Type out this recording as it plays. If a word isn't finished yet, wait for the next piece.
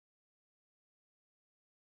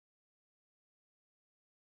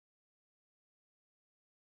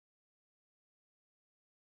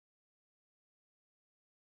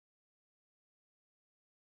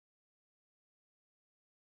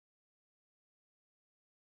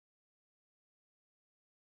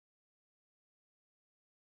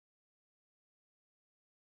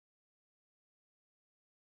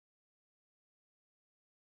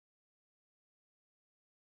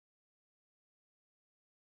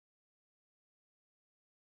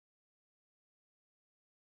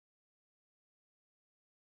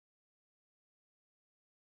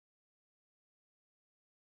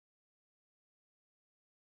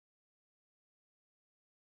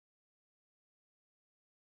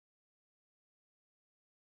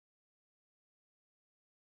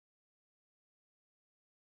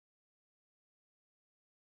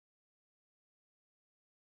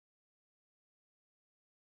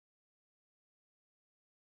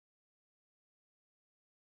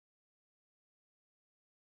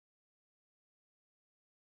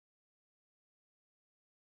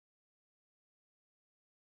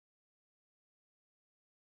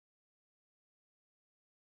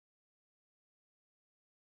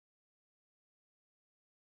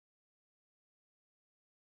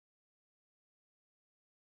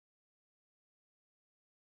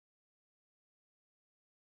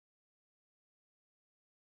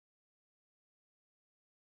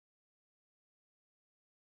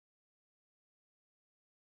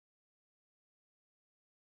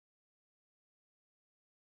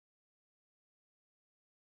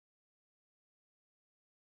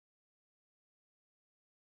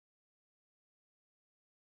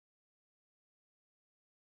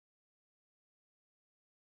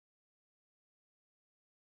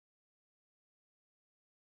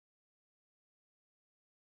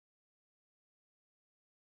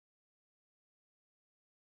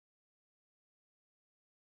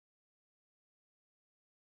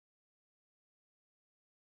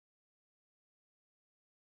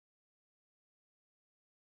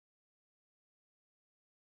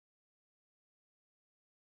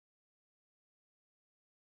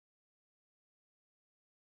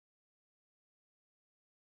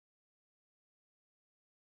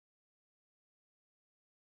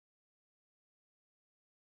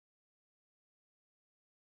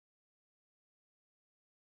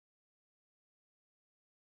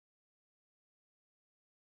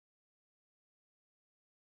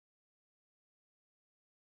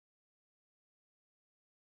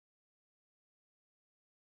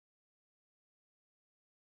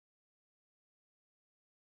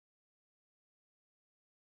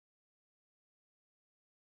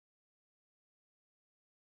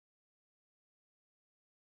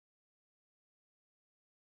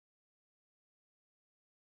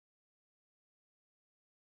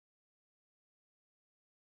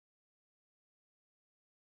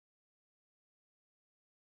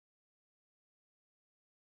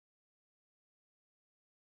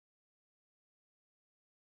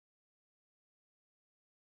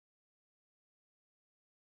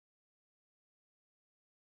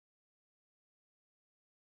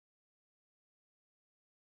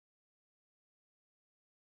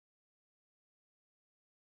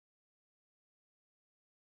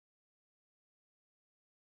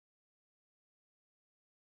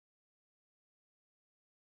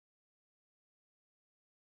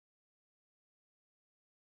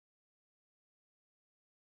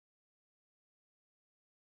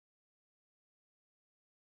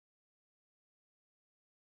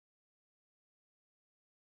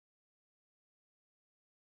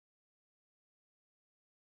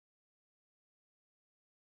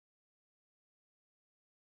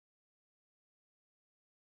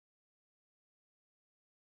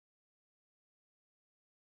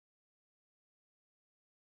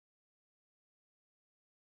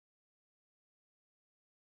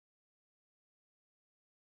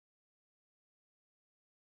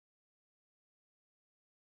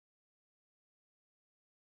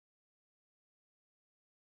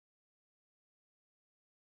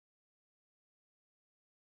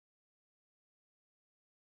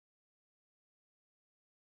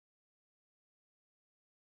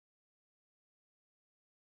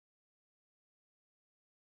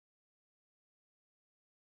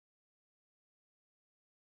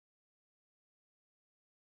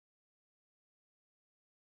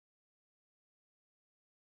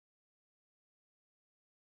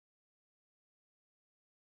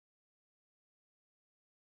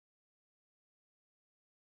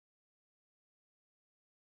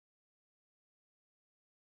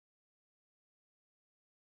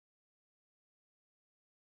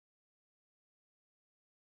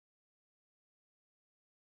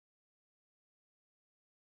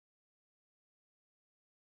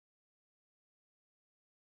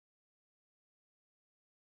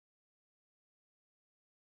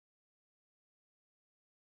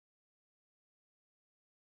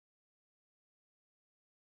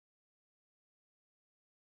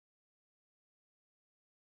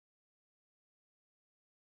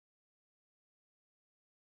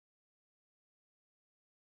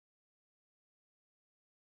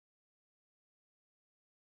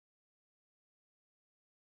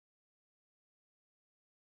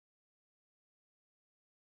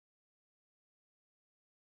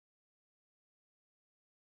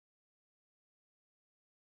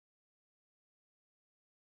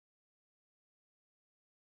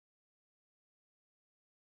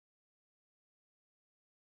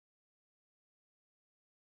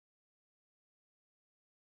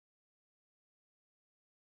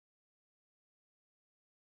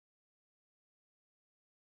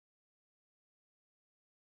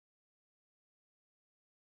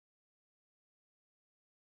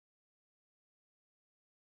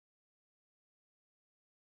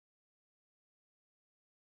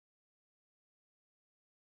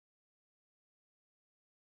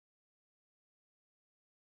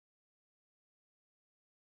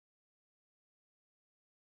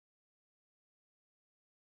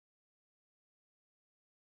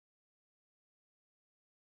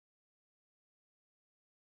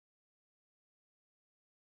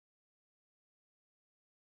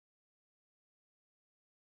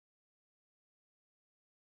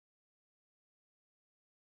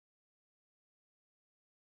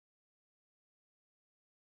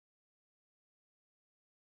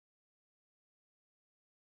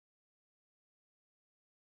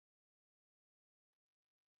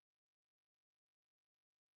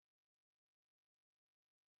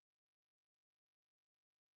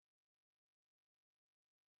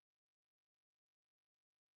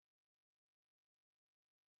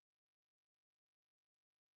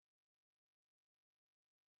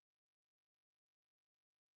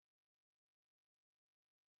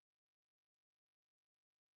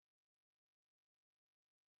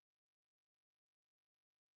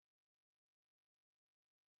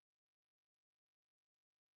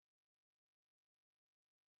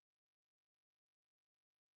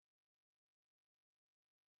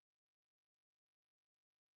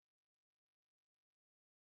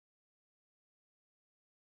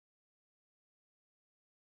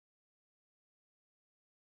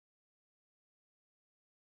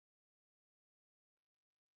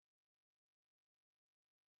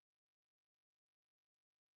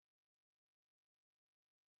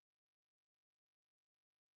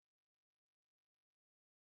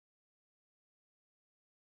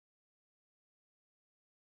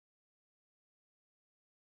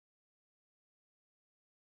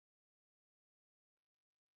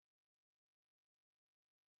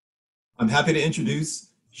I'm happy to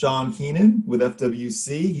introduce Sean Keenan with FWC.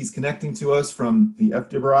 He's connecting to us from the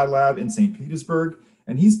FWI lab in St. Petersburg,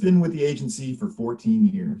 and he's been with the agency for 14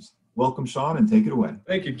 years. Welcome, Sean, and take it away.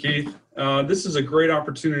 Thank you, Keith. This is a great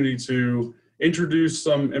opportunity to introduce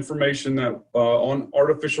some information that on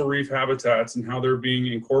artificial reef habitats and how they're being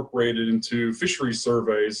incorporated into fisheries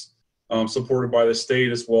surveys supported by the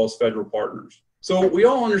state as well as federal partners. So we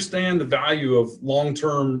all understand the value of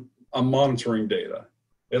long-term monitoring data.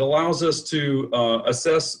 It allows us to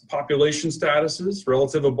assess population statuses,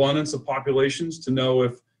 relative abundance of populations, to know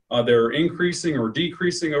if they're increasing or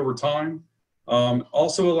decreasing over time.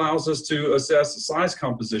 Also allows us to assess size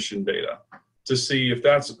composition data to see if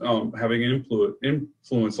that's having an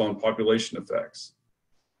influence on population effects.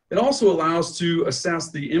 It also allows to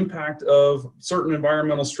assess the impact of certain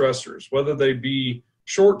environmental stressors, whether they be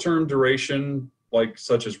short-term duration, like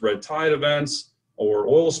such as red tide events or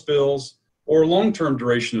oil spills, or long-term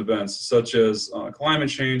duration events such as climate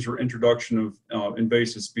change or introduction of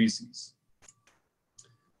invasive species.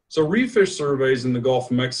 So reef fish surveys in the Gulf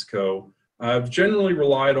of Mexico have generally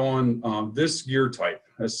relied on this gear type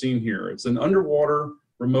as seen here. It's an underwater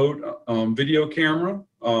remote video camera.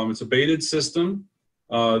 It's a baited system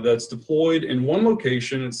that's deployed in one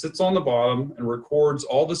location. It sits on the bottom and records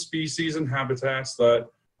all the species and habitats that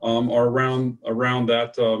are around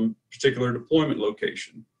that particular deployment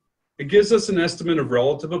location. It gives us an estimate of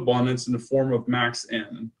relative abundance in the form of max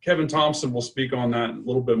N. Kevin Thompson will speak on that in a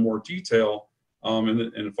little bit more detail in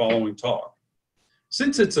the following talk.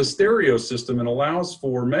 Since it's a stereo system, it allows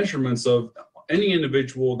for measurements of any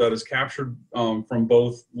individual that is captured from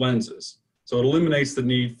both lenses. So it eliminates the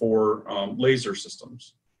need for laser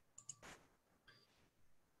systems.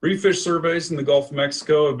 Reef fish surveys in the Gulf of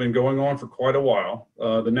Mexico have been going on for quite a while.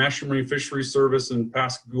 The National Marine Fisheries Service in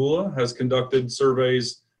Pascagoula has conducted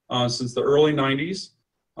surveys since the early 90s,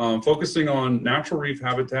 focusing on natural reef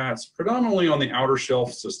habitats, predominantly on the outer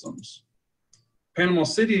shelf systems. Panama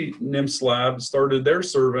City NIMS Lab started their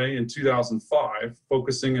survey in 2005,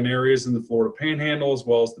 focusing in areas in the Florida Panhandle as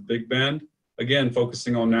well as the Big Bend, again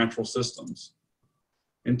focusing on natural systems.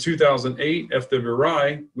 In 2008,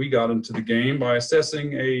 FWI, we got into the game by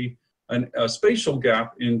assessing a spatial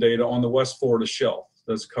gap in data on the West Florida shelf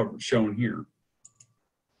that's shown here.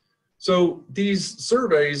 So these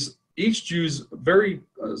surveys each use very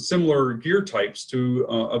similar gear types to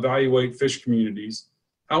evaluate fish communities.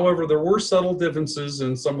 However, there were subtle differences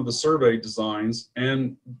in some of the survey designs,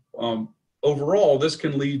 and overall, this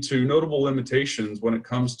can lead to notable limitations when it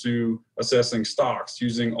comes to assessing stocks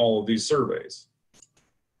using all of these surveys.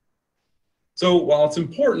 So while it's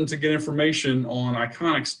important to get information on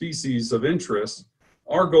iconic species of interest,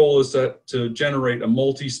 our goal is to generate a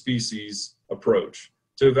multi-species approach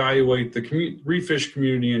to evaluate the reef fish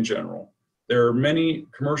community in general. There are many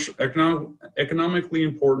economically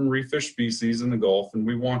important reef fish species in the Gulf, and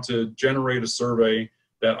we want to generate a survey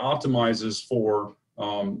that optimizes for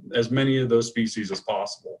as many of those species as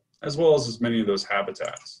possible, as well as many of those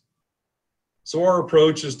habitats. So our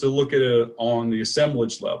approach is to look at it on the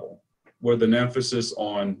assemblage level, with an emphasis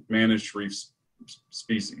on managed reef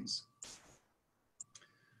species.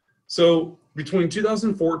 So between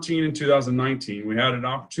 2014 and 2019, we had an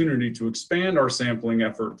opportunity to expand our sampling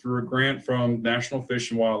effort through a grant from National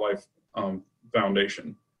Fish and Wildlife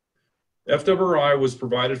Foundation. FWI was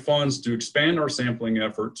provided funds to expand our sampling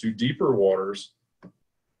effort to deeper waters,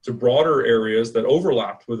 to broader areas that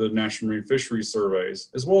overlapped with the National Marine Fisheries surveys,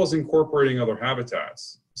 as well as incorporating other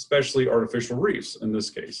habitats, especially artificial reefs in this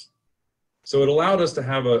case. So it allowed us to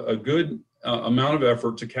have a good amount of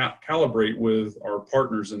effort to calibrate with our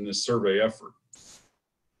partners in this survey effort.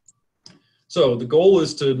 So the goal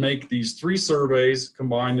is to make these three surveys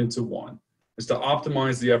combined into one, is to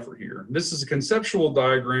optimize the effort here. This is a conceptual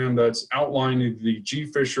diagram that's outlining the G.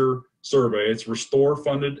 Fisher survey. It's a restore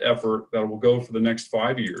funded effort that will go for the next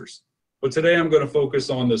 5 years. But today I'm going to focus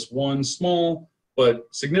on this one small but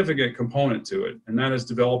significant component to it, and that is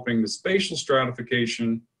developing the spatial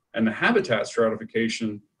stratification and the habitat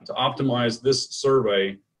stratification to optimize this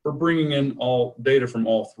survey for bringing in all data from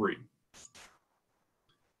all three.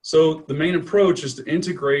 So the main approach is to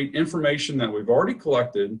integrate information that we've already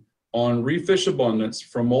collected on reef fish abundance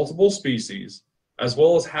from multiple species, as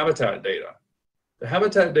well as habitat data. The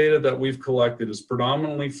habitat data that we've collected is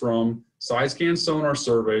predominantly from side-scan sonar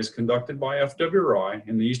surveys conducted by FWI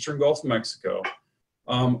in the Eastern Gulf of Mexico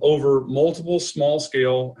over multiple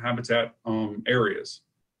small-scale habitat areas.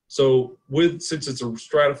 So since it's a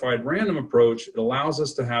stratified random approach, it allows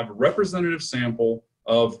us to have a representative sample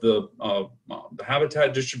of the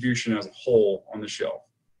habitat distribution as a whole on the shelf.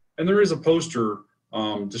 And there is a poster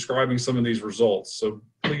describing some of these results. So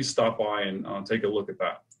please stop by and take a look at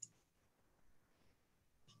that.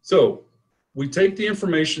 So we take the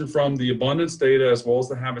information from the abundance data as well as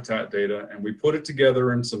the habitat data, and we put it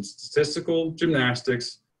together in some statistical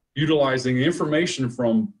gymnastics utilizing information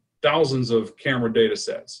from thousands of camera data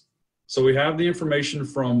sets. So we have the information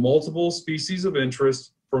from multiple species of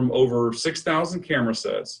interest from over 6,000 camera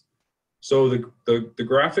sets. So the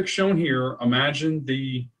graphic shown here, imagine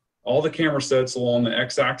all the camera sets along the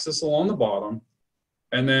x-axis along the bottom,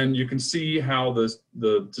 and then you can see how the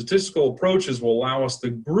statistical approaches will allow us to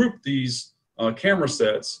group these camera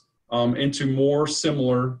sets into more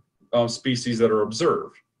similar species that are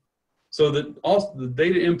observed. So that all the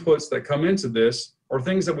data inputs that come into this are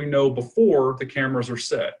things that we know before the cameras are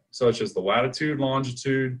set, such as the latitude,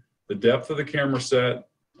 longitude, the depth of the camera set,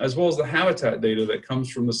 as well as the habitat data that comes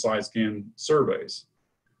from the side scan surveys.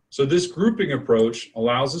 So this grouping approach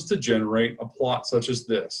allows us to generate a plot such as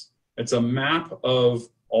this. It's a map of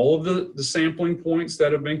all of the sampling points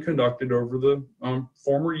that have been conducted over the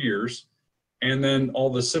former years. And then all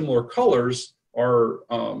the similar colors are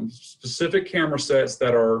specific camera sets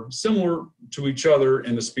that are similar to each other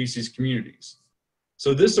in the species communities.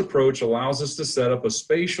 So this approach allows us to set up a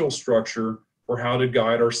spatial structure for how to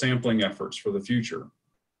guide our sampling efforts for the future.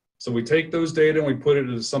 So we take those data and we put it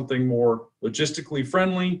into something more logistically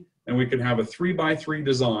friendly, and we can have a 3x3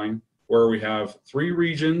 design where we have 3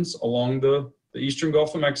 regions along the eastern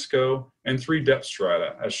Gulf of Mexico and 3 depth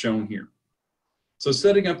strata as shown here. So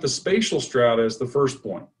setting up the spatial strata is the first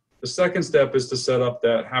point. The second step is to set up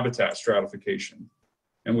that habitat stratification.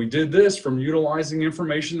 And we did this from utilizing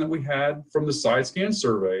information that we had from the side scan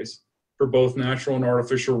surveys for both natural and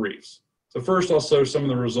artificial reefs. So first I'll show some of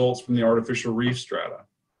the results from the artificial reef strata.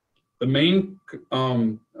 The main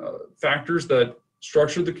factors that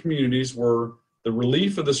structured the communities were the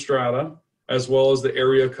relief of the strata as well as the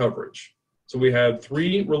area coverage. So we had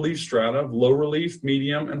 3 relief strata, low relief,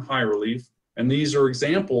 medium, and high relief. And these are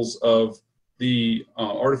examples of the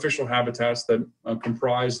artificial habitats that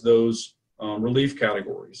comprise those relief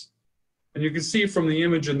categories. And you can see from the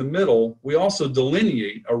image in the middle, we also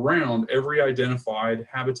delineate around every identified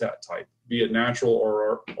habitat type, be it natural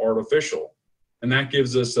or artificial. And that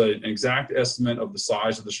gives us an exact estimate of the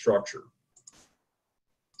size of the structure.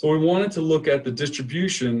 So we wanted to look at the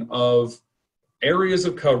distribution of areas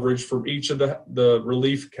of coverage for each of the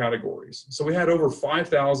relief categories. So we had over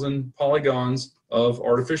 5,000 polygons of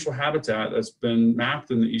artificial habitat that's been mapped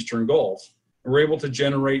in the Eastern Gulf. And we're able to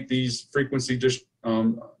generate these frequency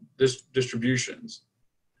distributions.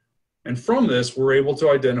 And from this, we're able to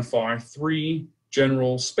identify 3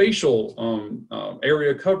 general spatial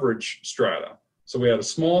area coverage strata. So we had a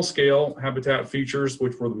small scale habitat features,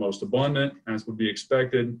 which were the most abundant, as would be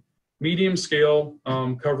expected, medium scale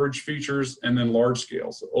coverage features, and then large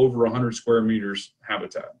scale, so over 100 square meters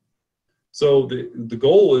habitat. So the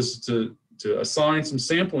goal is to assign some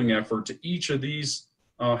sampling effort to each of these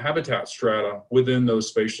habitat strata within those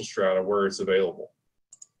spatial strata where it's available.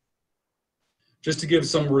 Just to give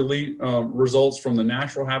some results from the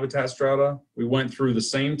natural habitat strata, we went through the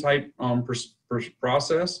same type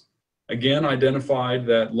process. Again, identified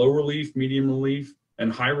that low relief, medium relief,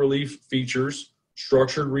 and high relief features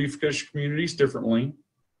structured reef fish communities differently.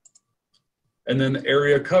 And then the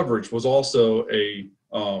area coverage was also a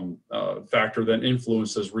factor that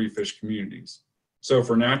influences reef fish communities. So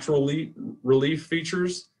for natural relief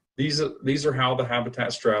features, these are how the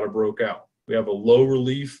habitat strata broke out. We have a low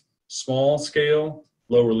relief, small scale,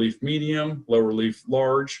 low relief medium, low relief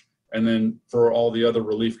large, and then for all the other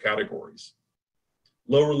relief categories.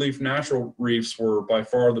 Low relief natural reefs were by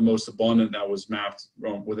far the most abundant that was mapped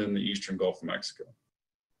within the Eastern Gulf of Mexico.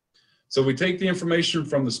 So we take the information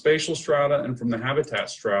from the spatial strata and from the habitat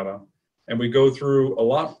strata, and we go through a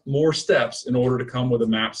lot more steps in order to come with a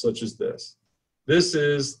map such as this. This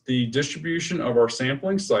is the distribution of our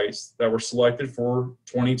sampling sites that were selected for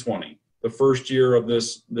 2020, the first year of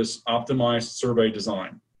this optimized survey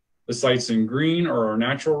design. The sites in green are our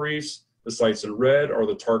natural reefs, the sites in red are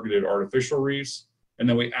the targeted artificial reefs, and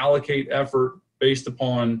then we allocate effort based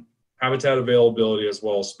upon habitat availability as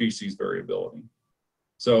well as species variability.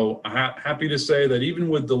 So I'm happy to say that even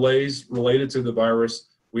with delays related to the virus,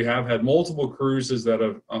 we have had multiple cruises that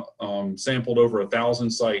have sampled over 1,000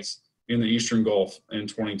 sites in the Eastern Gulf in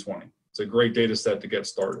 2020. It's a great data set to get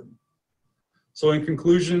started. So in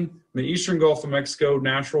conclusion, in the Eastern Gulf of Mexico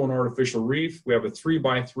natural and artificial reef, we have a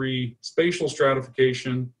 3x3 spatial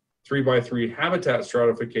stratification, 3x3 habitat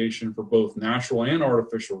stratification for both natural and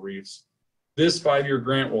artificial reefs. This 5-year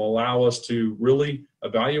grant will allow us to really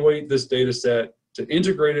evaluate this data set, to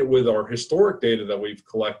integrate it with our historic data that we've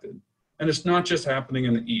collected, And it's not just happening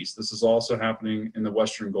in the East. This is also happening in the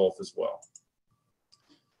Western Gulf as well.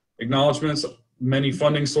 Acknowledgements, many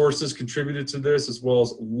funding sources contributed to this, as well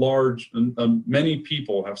as many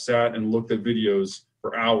people have sat and looked at videos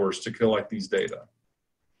for hours to collect these data.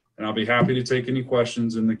 And I'll be happy to take any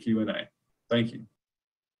questions in the Q&A. Thank you.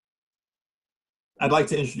 I'd like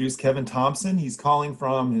to introduce Kevin Thompson. He's calling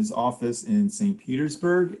from his office in St.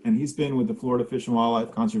 Petersburg, and he's been with the Florida Fish and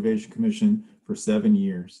Wildlife Conservation Commission for 7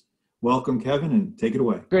 years. Welcome, Kevin, and take it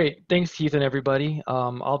away. Great. Thanks, Keith, and everybody.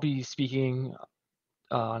 I'll be speaking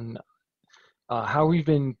on how we've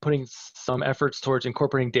been putting some efforts towards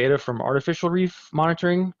incorporating data from artificial reef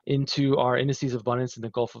monitoring into our indices of abundance in the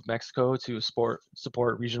Gulf of Mexico to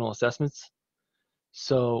support regional assessments.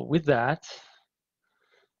 So with that,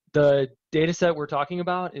 the data set we're talking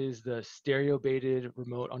about is the stereo-baited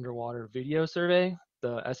remote underwater video survey,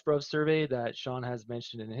 the SBROV survey that Sean has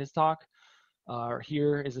mentioned in his talk.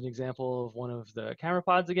 Here is an example of one of the camera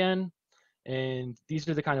pods again. And these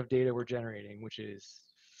are the kind of data we're generating, which is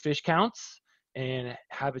fish counts and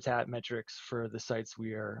habitat metrics for the sites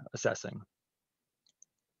we are assessing.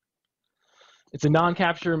 It's a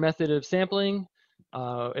non-capture method of sampling.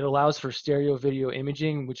 It allows for stereo video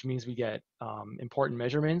imaging, which means we get important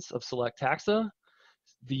measurements of select taxa.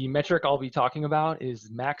 The metric I'll be talking about is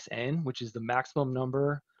max N, which is the maximum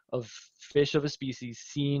number of fish of a species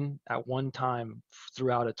seen at one time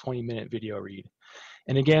throughout a 20-minute video read.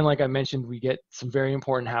 And again, like I mentioned, we get some very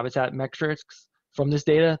important habitat metrics from this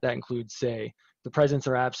data that includes, say, the presence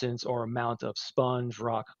or absence or amount of sponge,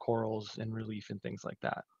 rock, corals, and relief and things like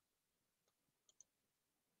that.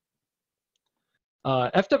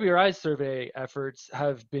 FWRI's survey efforts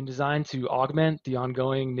have been designed to augment the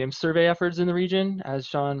ongoing NIMS survey efforts in the region, as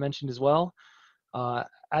Sean mentioned as well.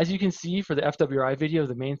 As you can see for the FWRI video,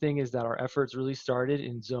 the main thing is that our efforts really started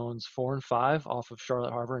in zones 4 and 5 off of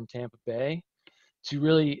Charlotte Harbor and Tampa Bay to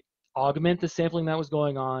really augment the sampling that was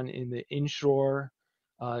going on in the inshore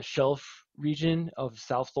shelf region of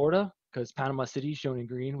South Florida, because Panama City, shown in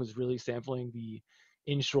green, was really sampling the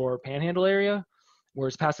inshore panhandle area,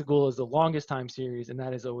 whereas Pascagoula is the longest time series, and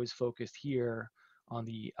that is always focused here on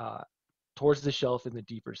the towards the shelf in the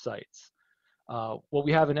deeper sites. What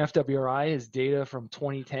we have in FWRI is data from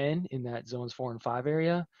 2010 in that zones 4 and 5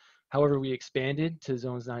 area. However, we expanded to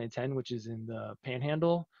zones 9 and 10, which is in the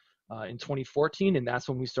panhandle, in 2014, and that's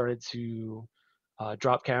when we started to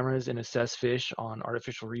drop cameras and assess fish on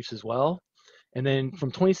artificial reefs as well. And then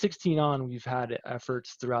from 2016 on, we've had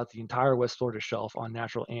efforts throughout the entire West Florida shelf on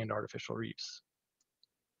natural and artificial reefs.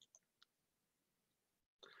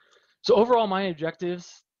 So overall, my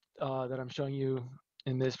objectives that I'm showing you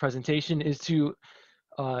in this presentation is to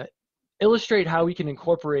illustrate how we can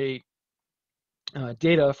incorporate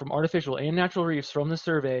data from artificial and natural reefs from the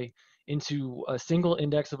survey into a single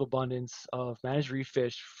index of abundance of managed reef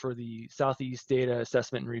fish for the Southeast Data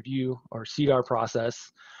Assessment and Review, or CDAR process.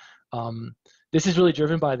 This is really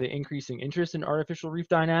driven by the increasing interest in artificial reef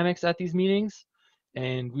dynamics at these meetings,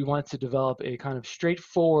 and we want to develop a kind of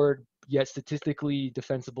straightforward yet statistically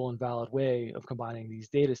defensible and valid way of combining these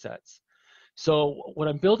data sets. So what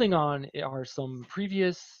I'm building on are some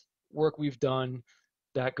previous work we've done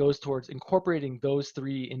that goes towards incorporating those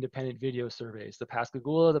 3 independent video surveys, the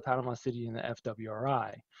Pascagoula, the Panama City, and the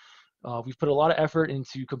FWRI. We've put a lot of effort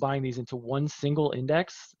into combining these into one single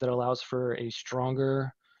index that allows for a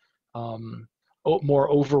stronger,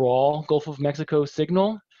 more overall Gulf of Mexico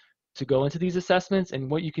signal to go into these assessments.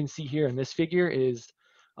 And what you can see here in this figure is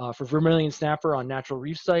for vermilion snapper on natural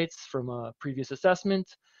reef sites from a previous assessment,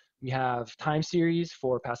 we have time series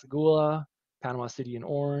for Pascagoula, Panama City in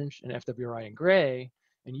orange, and FWRI in gray.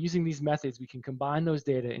 And using these methods, we can combine those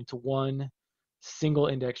data into one single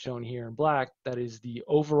index shown here in black that is the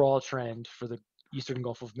overall trend for the Eastern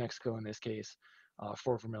Gulf of Mexico in this case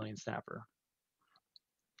for vermilion snapper.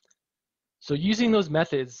 So using those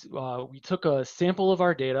methods, we took a sample of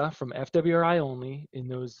our data from FWRI only in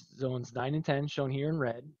those zones 9 and 10 shown here in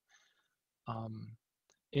red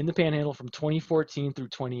in the panhandle from 2014 through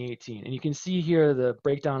 2018. And you can see here the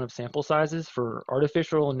breakdown of sample sizes for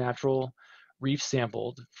artificial and natural reefs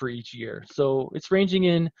sampled for each year. So it's ranging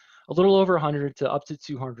in a little over 100 to up to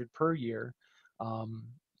 200 per year.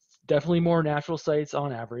 Definitely more natural sites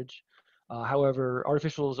on average. However,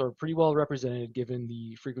 artificials are pretty well represented given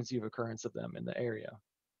the frequency of occurrence of them in the area.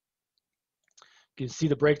 You can see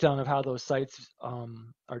the breakdown of how those sites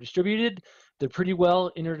are distributed. They're pretty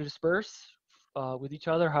well interdispersed with each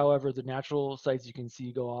other. However, the natural sites you can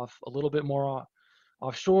see go off a little bit more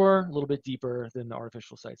offshore, a little bit deeper than the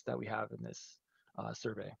artificial sites that we have in this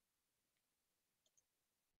survey.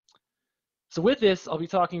 So with this, I'll be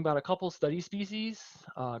talking about a couple study species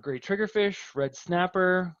great triggerfish, red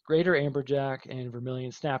snapper, greater amberjack, and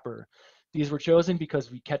vermilion snapper. These were chosen because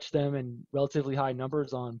we catch them in relatively high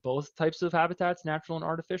numbers on both types of habitats, natural and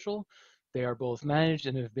artificial. They are both managed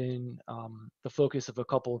and have been the focus of a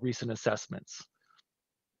couple recent assessments.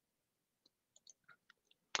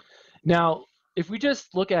 Now, if we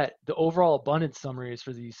just look at the overall abundance summaries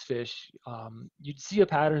for these fish, you'd see a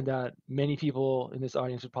pattern that many people in this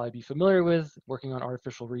audience would probably be familiar with working on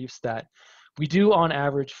artificial reefs, that we do on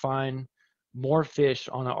average find more fish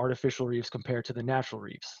on the artificial reefs compared to the natural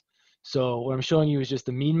reefs. So what I'm showing you is just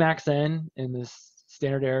the mean max N and the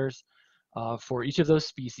standard errors for each of those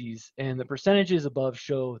species, and the percentages above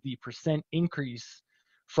show the percent increase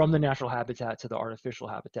from the natural habitat to the artificial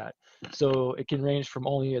habitat. So it can range from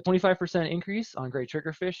only a 25% increase on gray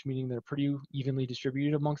triggerfish, meaning they're pretty evenly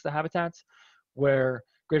distributed amongst the habitats, where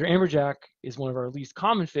greater amberjack is one of our least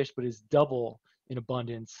common fish, but is double in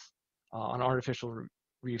abundance on artificial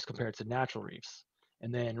reefs compared to natural reefs.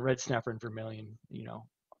 And then red snapper and vermilion,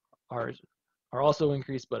 are also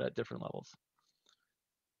increased, but at different levels.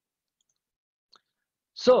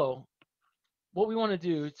 So what we want to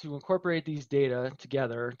do to incorporate these data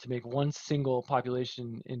together to make one single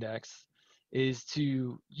population index is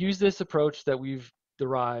to use this approach that we've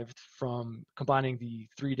derived from combining the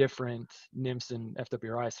 3 different NIMS and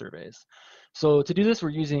FWRI surveys. So to do this, we're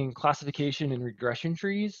using classification and regression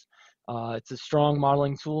trees. It's a strong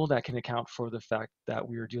modeling tool that can account for the fact that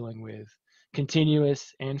we are dealing with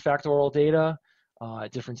continuous and factorial data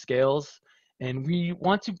at different scales. And we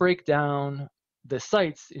want to break down the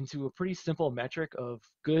sites into a pretty simple metric of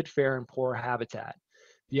good, fair, and poor habitat.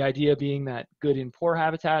 The idea being that good and poor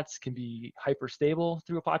habitats can be hyperstable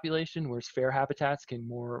through a population, whereas fair habitats can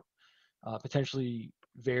more potentially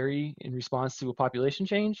vary in response to a population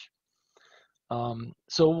change.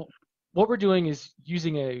 So what we're doing is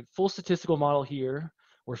using a full statistical model here,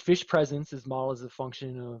 where fish presence is modeled as a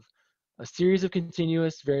function of a series of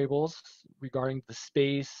continuous variables regarding the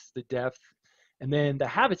space, the depth, and then the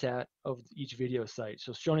habitat of each video site.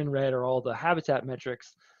 So shown in red are all the habitat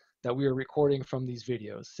metrics that we are recording from these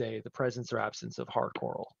videos, say the presence or absence of hard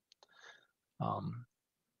coral.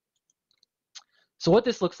 So what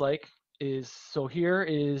this looks like is, so here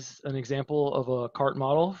is an example of a CART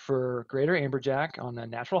model for greater amberjack on a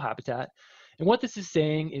natural habitat. And what this is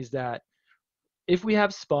saying is that if we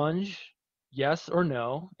have sponge, yes or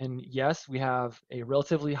no, and yes, we have a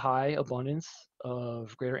relatively high abundance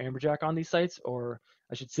of greater amberjack on these sites, or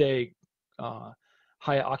I should say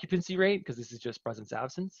high occupancy rate, because this is just presence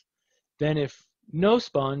absence. Then if no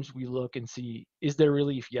sponge, we look and see, is there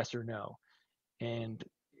relief, yes or no? And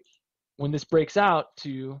when this breaks out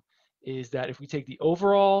to is that if we take the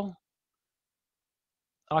overall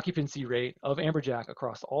occupancy rate of amberjack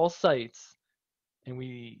across all sites and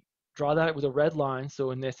we draw that with a red line,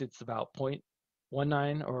 so in this it's about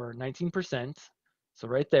 0.19 or 19%, so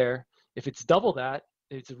right there. If it's double that,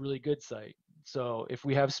 it's a really good site. So if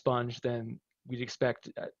we have sponge, then we'd expect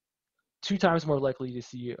 2 times more likely to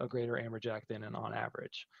see a greater amberjack than an on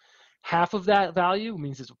average. Half of that value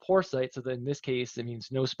means it's a poor site, so that in this case, it means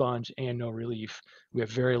no sponge and no relief. We have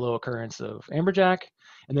very low occurrence of amberjack,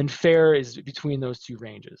 and then fair is between those 2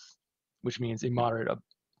 ranges, which means a moderate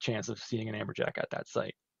chance of seeing an amberjack at that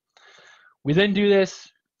site. We then do this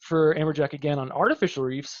for amberjack again on artificial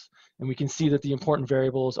reefs, and we can see that the important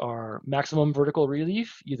variables are maximum vertical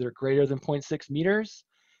relief, either greater than 0.6 meters,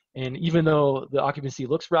 and even though the occupancy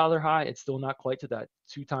looks rather high, it's still not quite to that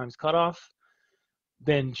 2 times cutoff.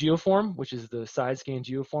 Then geoform, which is the side scan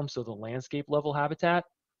geoform, so the landscape level habitat.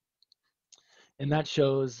 And that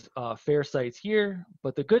shows fair sites here,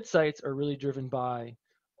 but the good sites are really driven by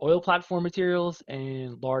oil platform materials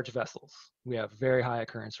and large vessels. We have very high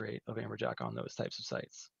occurrence rate of amberjack on those types of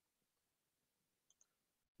sites.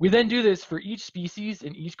 We then do this for each species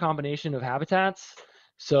in each combination of habitats.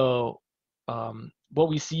 So what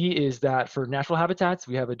we see is that for natural habitats,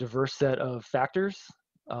 we have a diverse set of factors,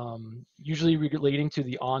 usually relating to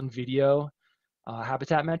the on-video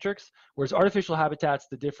habitat metrics, whereas artificial habitats,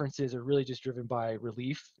 the differences are really just driven by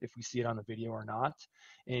relief, if we see it on the video or not.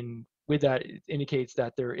 And with that, it indicates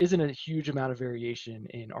that there isn't a huge amount of variation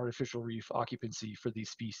in artificial reef occupancy for these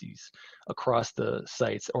species across the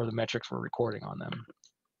sites or the metrics we're recording on them.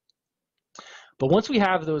 But once we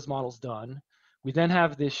have those models done, we then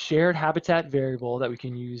have this shared habitat variable that we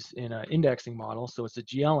can use in an indexing model. So it's a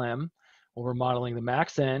GLM, where we're modeling the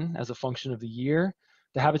max N as a function of the year,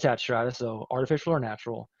 the habitat strata, so artificial or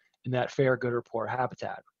natural, and that fair, good, or poor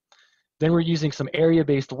habitat. Then we're using some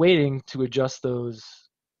area-based weighting to adjust those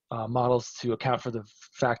models to account for the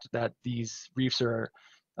fact that these reefs are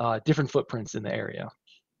different footprints in the area.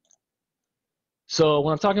 So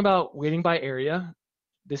when I'm talking about weighting by area,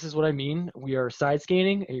 this is what I mean. We are side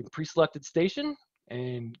scanning a pre-selected station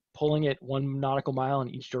and pulling it 1 nautical mile in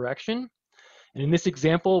each direction. And in this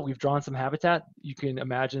example, we've drawn some habitat. You can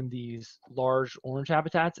imagine these large orange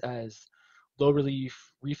habitats as low relief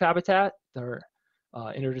reef habitat that are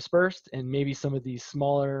interdispersed, and maybe some of these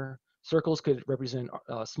smaller circles could represent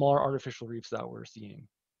smaller artificial reefs that we're seeing.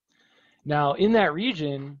 Now, in that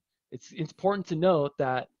region, it's important to note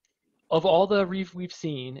that of all the reef we've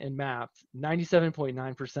seen and mapped,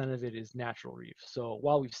 97.9% of it is natural reef. So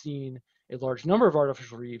while we've seen a large number of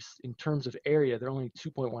artificial reefs, in terms of area, they're only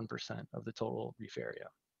 2.1% of the total reef area.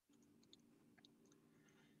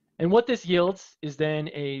 And what this yields is then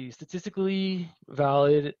a statistically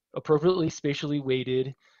valid, appropriately spatially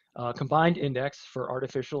weighted combined index for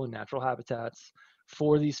artificial and natural habitats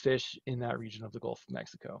for these fish in that region of the Gulf of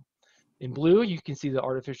Mexico. In blue, you can see the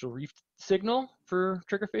artificial reef signal for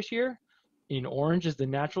triggerfish here. In orange is the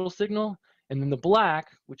natural signal. And then the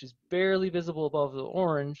black, which is barely visible above the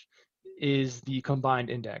orange, is the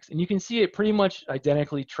combined index. And you can see it pretty much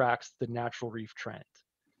identically tracks the natural reef trend.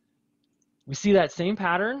 We see that same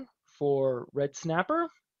pattern for red snapper,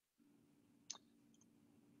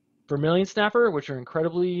 vermilion snapper, which are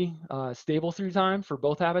incredibly stable through time for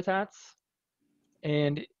both habitats.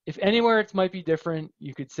 And if anywhere it might be different,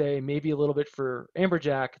 you could say maybe a little bit for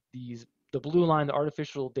amberjack, the blue line, the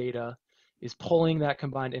artificial data, is pulling that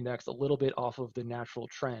combined index a little bit off of the natural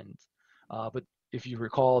trend. But if you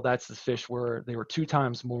recall, that's the fish where they were 2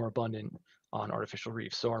 times more abundant on artificial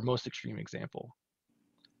reefs, so our most extreme example.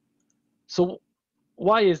 So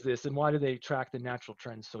why is this, and why do they track the natural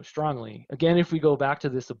trends so strongly? Again, if we go back to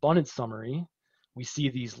this abundance summary, we see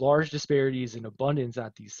these large disparities in abundance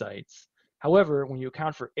at these sites. However, when you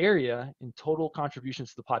account for area and total contributions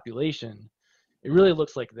to the population, it really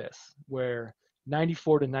looks like this, where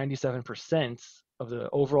 94 to 97% of the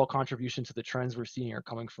overall contribution to the trends we're seeing are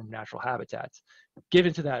coming from natural habitats,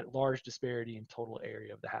 given to that large disparity in total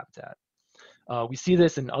area of the habitat. We see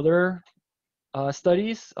this in other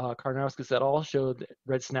studies. Karnauskas et al. Showed that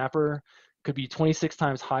red snapper could be 26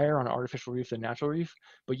 times higher on artificial reef than natural reef,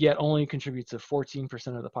 but yet only contributes to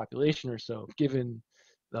 14% of the population or so, given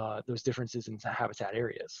those differences in habitat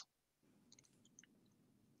areas.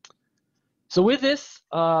 So with this,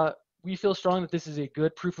 we feel strong that this is a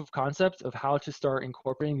good proof of concept of how to start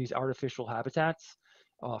incorporating these artificial habitats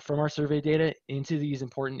from our survey data into these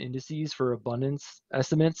important indices for abundance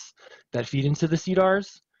estimates that feed into the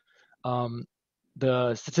CDARs.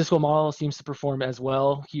 The statistical model seems to perform as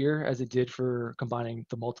well here as it did for combining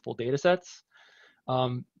the multiple data sets.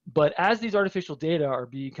 But as these artificial data are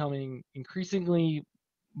becoming increasingly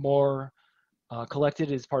more collected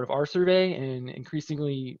as part of our survey and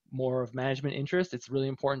increasingly more of management interest, it's really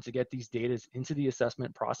important to get these data into the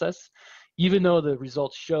assessment process. Even though the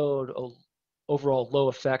results showed an overall low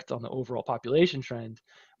effect on the overall population trend,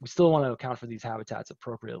 we still want to account for these habitats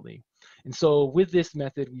appropriately. And so with this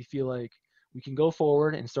method, we feel like we can go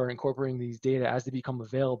forward and start incorporating these data as they become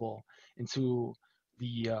available into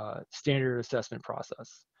the standard assessment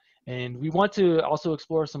process. And we want to also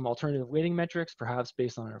explore some alternative weighting metrics, perhaps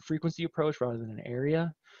based on a frequency approach rather than an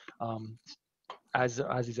area, as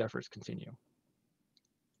these efforts continue.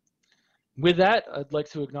 With that, I'd like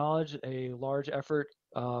to acknowledge a large effort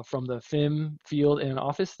from the FIM field and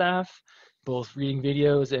office staff, both reading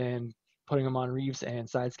videos and putting them on reefs and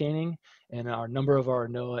side scanning, and a number of our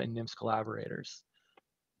NOAA and NIMS collaborators.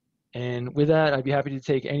 And with that, I'd be happy to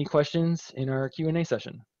take any questions in our Q&A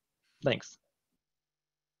session. Thanks.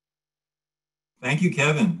 Thank you,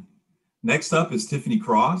 Kevin. Next up is Tiffany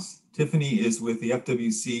Cross. Tiffany is with the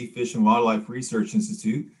FWC Fish and Wildlife Research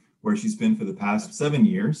Institute, where she's been for the past 7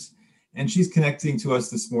 years. And she's connecting to us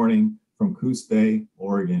this morning from Coos Bay,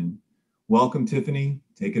 Oregon. Welcome, Tiffany.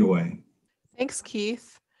 Take it away. Thanks,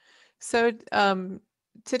 Keith. So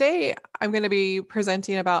today I'm going to be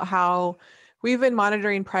presenting about how we've been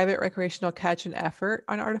monitoring private recreational catch and effort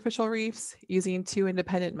on artificial reefs using 2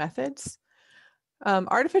 independent methods.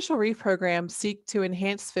 Artificial reef programs seek to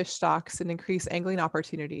enhance fish stocks and increase angling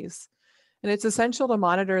opportunities. And it's essential to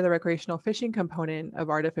monitor the recreational fishing component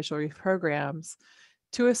of artificial reef programs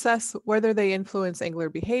to assess whether they influence angler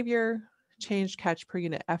behavior, change catch per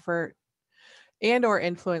unit effort, and or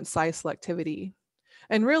influence size selectivity,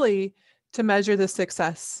 and really to measure the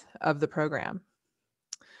success of the program.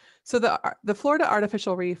 So the Florida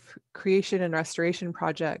Artificial Reef Creation and Restoration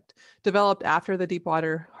Project, developed after the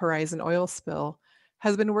Deepwater Horizon oil spill,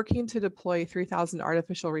 has been working to deploy 3,000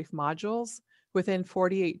 artificial reef modules within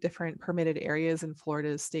 48 different permitted areas in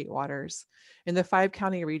Florida's state waters in the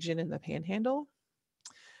 5-county region in the Panhandle.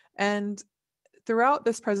 And throughout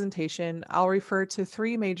this presentation, I'll refer to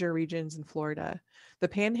three major regions in Florida: the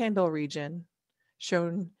Panhandle region,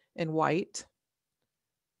 shown in white,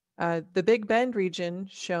 the Big Bend region,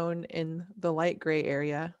 shown in the light gray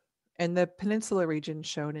area, and the Peninsula region,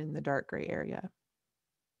 shown in the dark gray area.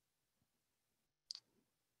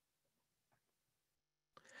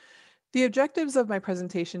 The objectives of my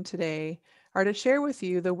presentation today are to share with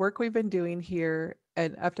you the work we've been doing here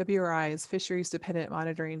at FWRI's Fisheries Dependent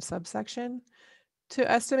Monitoring subsection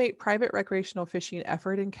to estimate private recreational fishing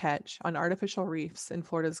effort and catch on artificial reefs in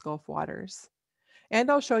Florida's Gulf waters.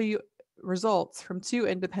 And I'll show you results from two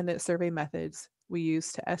independent survey methods we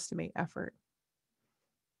use to estimate effort.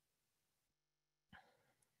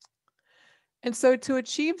 And so to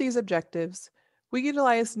achieve these objectives, we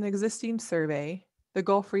utilized an existing survey, the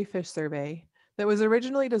Gulf Reef Fish Survey, that was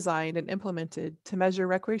originally designed and implemented to measure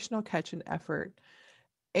recreational catch and effort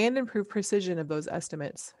and improve precision of those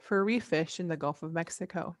estimates for reef fish in the Gulf of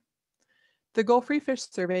Mexico. The Gulf Reef Fish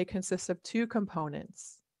Survey consists of two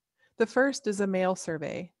components. The first is a mail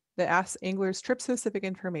survey that asks anglers trip-specific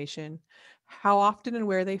information, how often and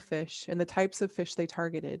where they fish, and the types of fish they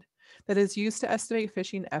targeted, that is used to estimate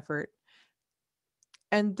fishing effort.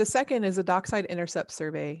 And the second is a dockside intercept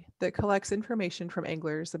survey that collects information from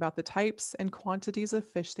anglers about the types and quantities of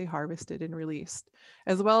fish they harvested and released,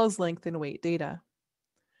 as well as length and weight data.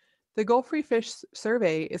 The Gulf Reef Fish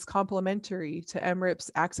Survey is complementary to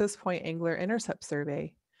MRIP's Access Point Angler Intercept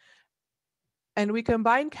Survey, and we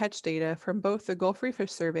combine catch data from both the Gulf Reef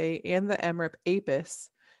Fish Survey and the MRIP APIS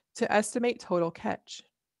to estimate total catch.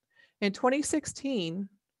 In 2016,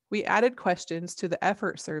 we added questions to the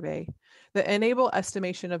effort survey that enable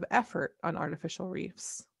estimation of effort on artificial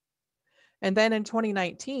reefs. And then in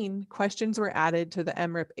 2019, questions were added to the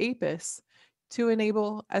MRIP APIS to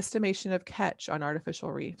enable estimation of catch on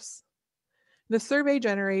artificial reefs. The survey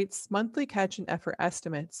generates monthly catch and effort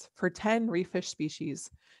estimates for 10 reef fish species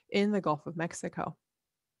in the Gulf of Mexico.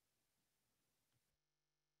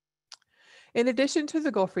 In addition to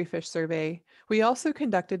the Gulf Reef Fish Survey, we also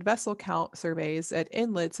conducted vessel count surveys at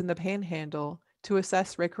inlets in the Panhandle to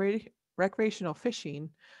assess recreational fishing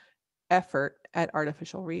effort at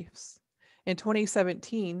artificial reefs. In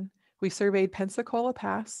 2017, we surveyed Pensacola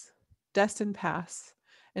Pass, Destin Pass,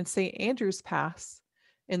 and St. Andrews Pass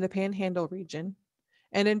in the Panhandle region.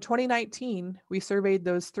 And in 2019, we surveyed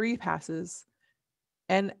those three passes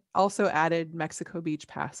and also added Mexico Beach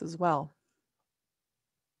Pass as well.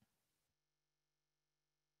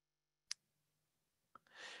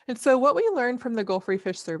 And so what we learned from the Gulf Reef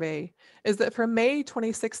Fish Survey is that from May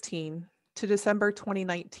 2016 to December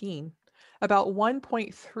 2019, about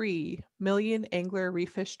 1.3 million angler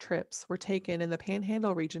reef fish trips were taken in the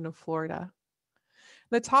Panhandle region of Florida.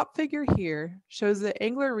 The top figure here shows the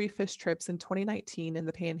angler reef fish trips in 2019 in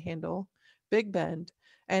the Panhandle, Big Bend,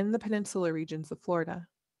 and the Peninsula regions of Florida.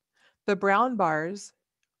 The brown bars,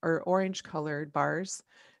 or orange-colored bars,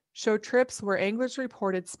 show trips where anglers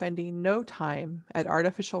reported spending no time at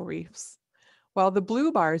artificial reefs, while the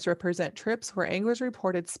blue bars represent trips where anglers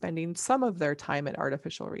reported spending some of their time at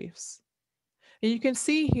artificial reefs. And you can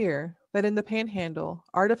see here that in the Panhandle,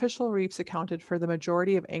 artificial reefs accounted for the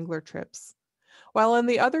majority of angler trips, while in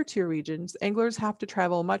the other two regions, anglers have to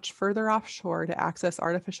travel much further offshore to access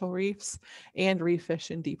artificial reefs and reef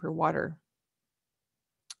fish in deeper water.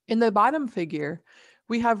 In the bottom figure,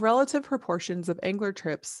 we have relative proportions of angler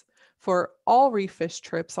trips for all reef fish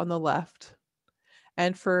trips on the left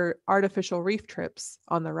and for artificial reef trips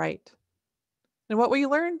on the right. And what we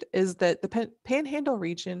learned is that the Panhandle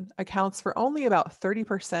region accounts for only about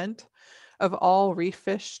 30% of all reef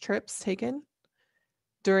fish trips taken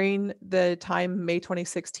during the time May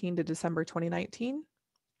 2016 to December 2019.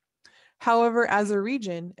 However, as a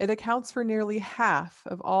region, it accounts for nearly half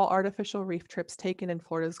of all artificial reef trips taken in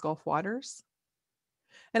Florida's Gulf waters.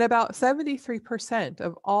 And about 73%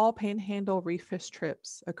 of all Panhandle reef fish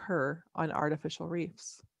trips occur on artificial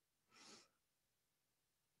reefs.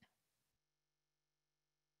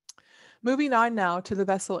 Moving on now to the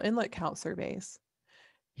vessel inlet count surveys.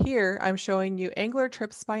 Here, I'm showing you angler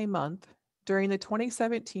trips by month during the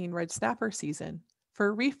 2017 red snapper season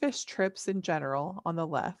for reef fish trips in general on the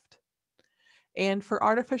left, and for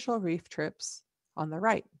artificial reef trips on the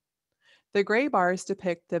right. The gray bars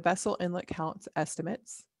depict the vessel inlet count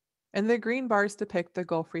estimates, and the green bars depict the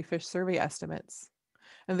Gulf Reef Fish Survey estimates,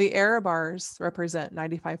 and the error bars represent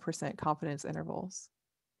 95% confidence intervals.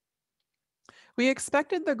 We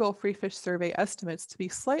expected the Gulf Reef Fish Survey estimates to be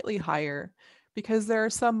slightly higher because there are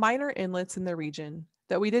some minor inlets in the region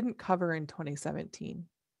that we didn't cover in 2017.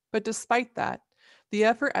 But despite that, the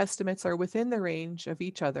effort estimates are within the range of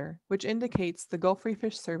each other, which indicates the Gulf Reef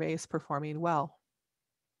Fish Survey is performing well.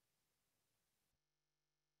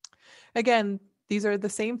 Again, these are the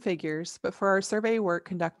same figures, but for our survey work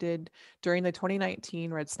conducted during the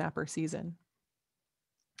 2019 red snapper season.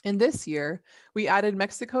 In this year, we added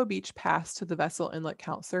Mexico Beach Pass to the vessel inlet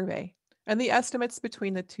count survey, and the estimates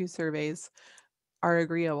between the two surveys are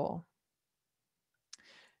agreeable.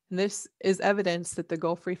 And this is evidence that the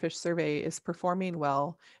Gulf Free Fish Survey is performing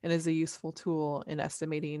well and is a useful tool in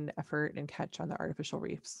estimating effort and catch on the artificial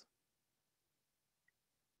reefs.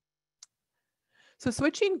 So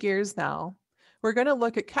switching gears now, we're going to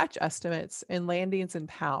look at catch estimates in landings in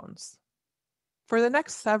pounds. For the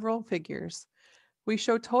next several figures, we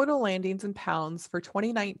show total landings in pounds for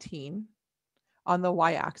 2019 on the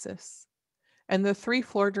y-axis and the three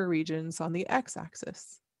Florida regions on the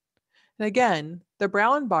x-axis. And again, the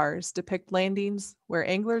brown bars depict landings where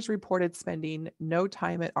anglers reported spending no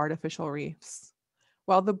time at artificial reefs,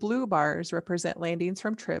 while the blue bars represent landings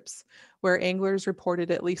from trips where anglers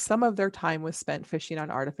reported at least some of their time was spent fishing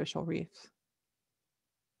on artificial reefs.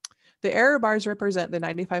 The error bars represent the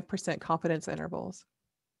 95% confidence intervals.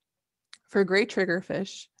 For gray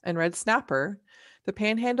triggerfish and red snapper, the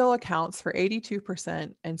panhandle accounts for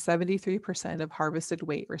 82% and 73% of harvested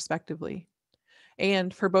weight, respectively.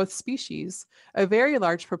 And for both species, a very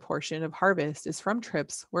large proportion of harvest is from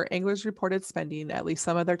trips where anglers reported spending at least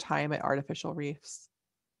some of their time at artificial reefs.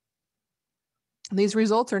 These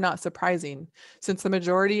results are not surprising, since the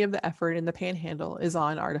majority of the effort in the panhandle is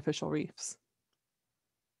on artificial reefs.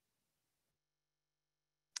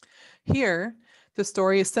 Here, the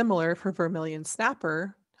story is similar for vermilion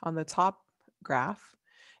snapper on the top graph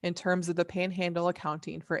in terms of the panhandle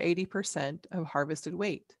accounting for 80% of harvested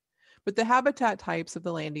weight, but the habitat types of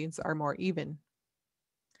the landings are more even.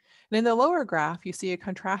 And in the lower graph, you see a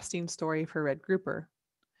contrasting story for red grouper,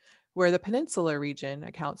 where the peninsula region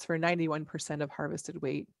accounts for 91% of harvested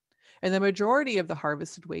weight, and the majority of the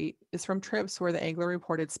harvested weight is from trips where the angler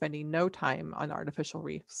reported spending no time on artificial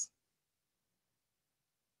reefs.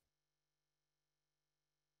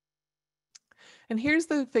 And here's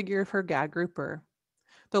the figure for gag grouper.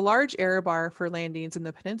 The large error bar for landings in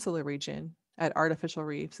the peninsula region at artificial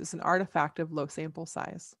reefs is an artifact of low sample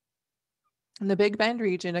size. And the Big Bend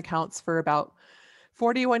region accounts for about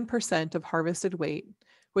 41% of harvested weight,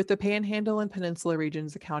 with the panhandle and peninsula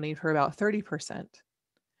regions accounting for about 30%.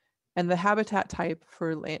 And the habitat type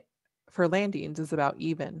for landings is about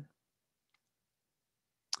even.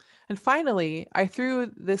 And finally, I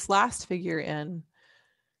threw this last figure in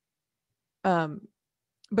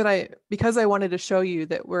because I wanted to show you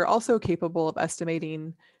that we're also capable of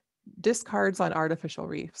estimating discards on artificial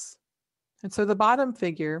reefs. And so the bottom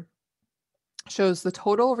figure shows the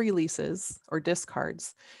total releases or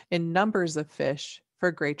discards in numbers of fish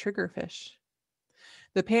for gray triggerfish.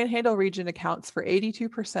 The panhandle region accounts for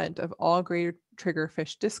 82% of all gray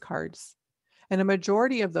triggerfish discards, and a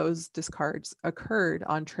majority of those discards occurred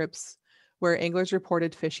on trips where anglers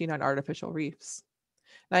reported fishing on artificial reefs.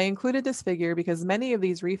 And I included this figure because many of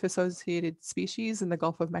these reef-associated species in the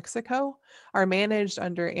Gulf of Mexico are managed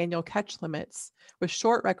under annual catch limits with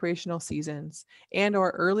short recreational seasons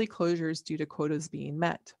and/or early closures due to quotas being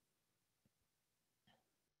met.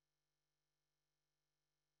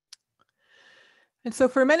 And so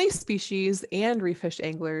for many species and reef fish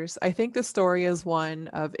anglers, I think the story is one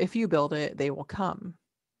of if you build it, they will come.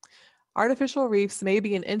 Artificial reefs may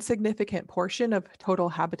be an insignificant portion of total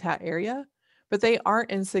habitat area, but they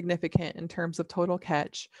aren't insignificant in terms of total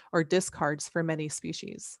catch or discards for many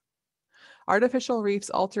species. Artificial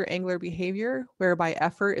reefs alter angler behavior, whereby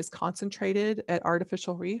effort is concentrated at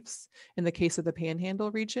artificial reefs in the case of the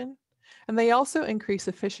panhandle region, and they also increase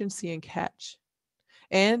efficiency in catch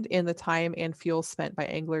and in the time and fuel spent by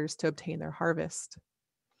anglers to obtain their harvest.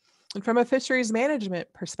 And from a fisheries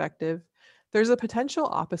management perspective, there's a potential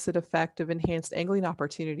opposite effect of enhanced angling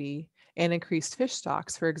opportunity and increased fish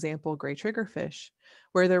stocks, for example, gray triggerfish,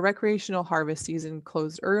 where the recreational harvest season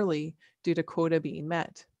closed early due to quota being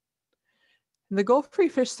met. And the Gulf Free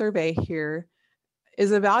Fish Survey here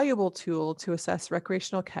is a valuable tool to assess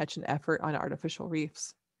recreational catch and effort on artificial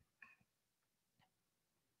reefs.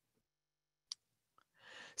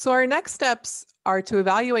 So our next steps are to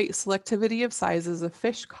evaluate selectivity of sizes of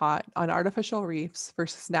fish caught on artificial reefs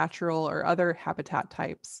versus natural or other habitat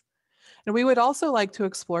types. And we would also like to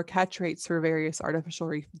explore catch rates for various artificial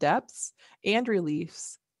reef depths and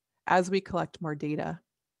reliefs as we collect more data.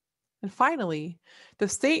 And finally, the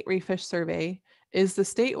State Reef Fish Survey is the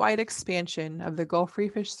statewide expansion of the Gulf Free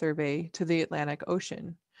Fish Survey to the Atlantic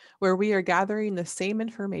Ocean, where we are gathering the same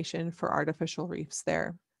information for artificial reefs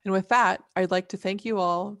there. And with that, I'd like to thank you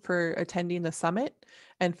all for attending the summit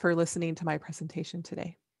and for listening to my presentation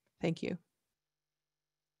today. Thank you.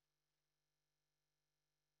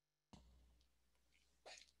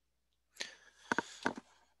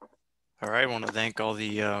 All right, I want to thank all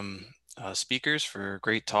the speakers for a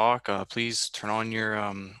great talk. Please turn on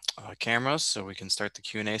your cameras so we can start the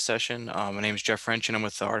Q&A session. My name is Jeff French, and I'm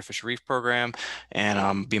with the Artificial Reef Program, and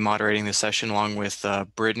I'll be moderating this session along with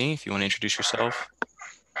Brittany, if you want to introduce yourself.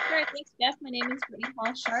 Sure, thanks, Jeff. My name is Brittany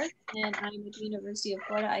Hall Sharp, and I'm with the University of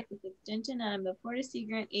Florida IFIS Extension, and I'm the Florida Sea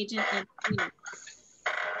Grant Agent and Trainer.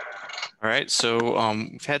 All right, so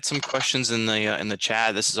we've had some questions in the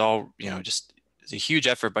chat. This is all, just it's a huge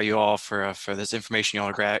effort by you all for this information you all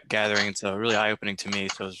are gathering. It's really eye-opening to me,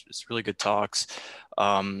 so it's really good talks.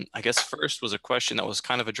 I guess first was a question that was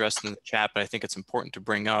kind of addressed in the chat, but I think it's important to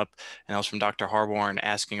bring up, and that was from Dr. Harborn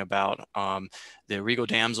asking about the regal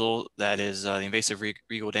damsel, that is the invasive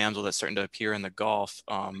regal damsel that's starting to appear in the Gulf.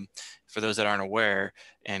 For those that aren't aware,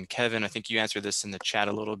 and Kevin, I think you answered this in the chat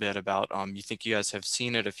a little bit about you think you guys have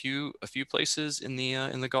seen it a few places in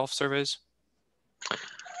the Gulf surveys.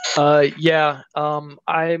 Yeah,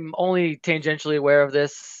 I'm only tangentially aware of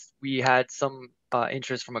this. We had some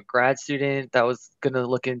interest from a grad student that was going to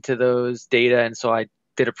look into those data, and so I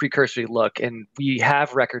did a precursory look, and we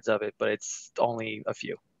have records of it, but it's only a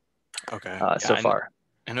few. Okay. So far.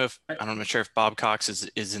 I know I'm not sure if Bob Cox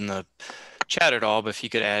is in the chat at all, but if he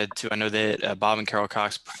could add to, I know that Bob and Carol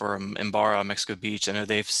Cox from Ibarra, Mexico Beach, I know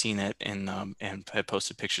they've seen it and had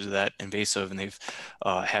posted pictures of that invasive, and they've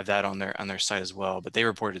have that on their site as well. But they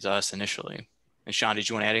reported to us initially. And Sean, did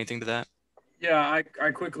you want to add anything to that? Yeah,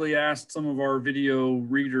 I quickly asked some of our video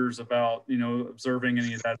readers about, observing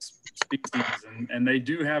any of that species, and they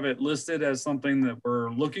do have it listed as something that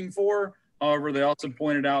we're looking for. However, they also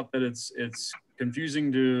pointed out that it's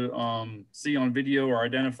confusing to see on video or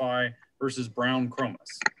identify versus brown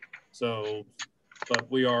chromis. So, but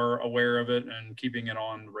we are aware of it and keeping it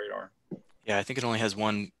on the radar. Yeah, I think it only has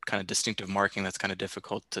one kind of distinctive marking that's kind of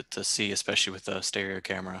difficult to see, especially with a stereo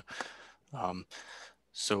camera.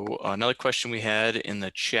 So another question we had in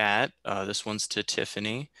the chat, this one's to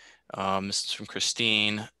Tiffany. This is from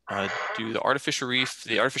Christine. Do the artificial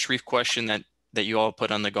reef question that you all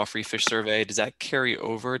put on the Gulf Reef Fish Survey, does that carry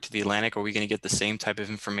over to the Atlantic? Are we going to get the same type of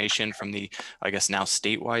information from the, I guess, now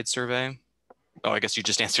statewide survey? Oh, I guess you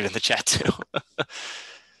just answered in the chat too.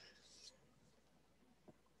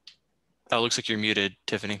 Oh, looks like you're muted,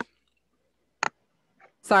 Tiffany.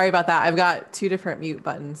 Sorry about that. I've got two different mute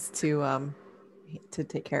buttons to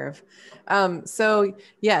take care of. So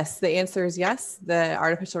yes, the answer is yes. The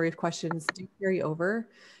artificial reef questions do carry over,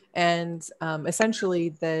 and essentially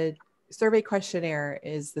the survey questionnaire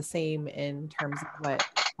is the same in terms of what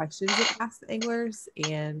questions it asks anglers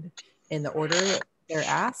and in the order they're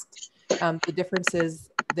asked. The differences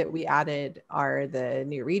that we added are the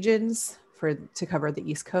new regions to cover the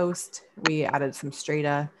East Coast. We added some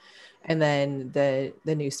strata, and then the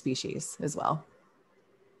new species as well.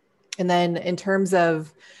 And then in terms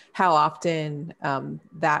of how often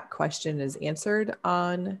that question is answered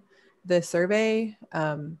on the survey,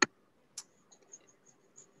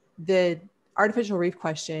 the artificial reef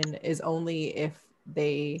question is only if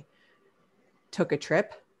they took a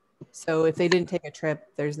trip. So if they didn't take a trip,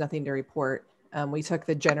 there's nothing to report. We used to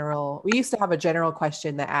have a general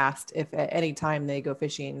question that asked if at any time they go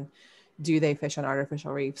fishing, do they fish on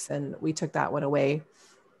artificial reefs? And we took that one away.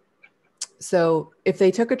 So if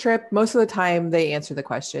they took a trip, most of the time they answer the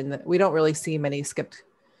question. We don't really see many skipped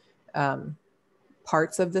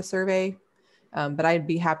parts of the survey, but I'd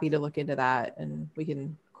be happy to look into that and we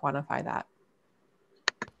can quantify that.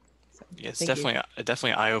 So, yeah, it's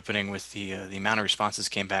definitely eye-opening with the amount of responses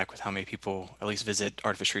came back with how many people at least visit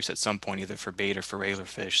artificial reefs at some point, either for bait or for regular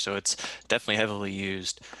fish. So it's definitely heavily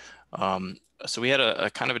used. So we had a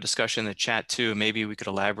kind of a discussion in the chat too. Maybe we could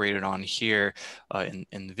elaborate it on here in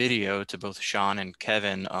the video to both Sean and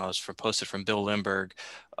Kevin. Was posted from Bill Lindbergh,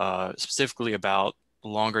 specifically about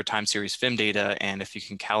longer time series FIM data, and if you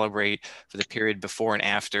can calibrate for the period before and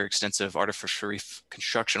after extensive artificial reef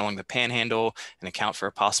construction along the panhandle and account for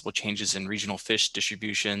possible changes in regional fish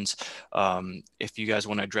distributions. If you guys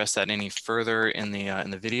want to address that any further in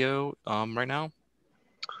the video right now.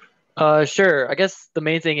 Sure. I guess the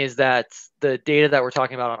main thing is that the data that we're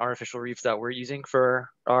talking about on artificial reefs that we're using for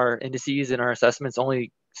our indices and our assessments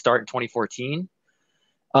only start in 2014.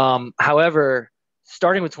 However,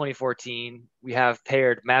 starting with 2014, we have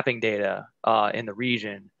paired mapping data in the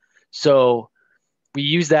region. So we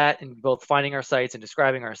use that in both finding our sites and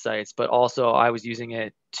describing our sites, but also I was using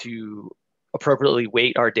it to appropriately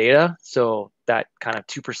weight our data. So that kind of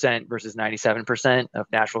 2% versus 97% of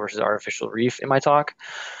natural versus artificial reef in my talk.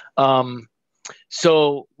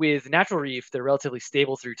 So with natural reef, they're relatively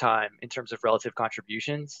stable through time in terms of relative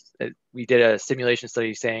contributions. We did a simulation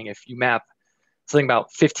study saying if you map something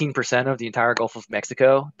about 15% of the entire Gulf of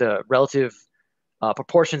Mexico, the relative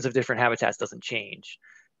proportions of different habitats doesn't change.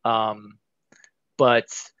 But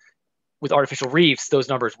with artificial reefs, those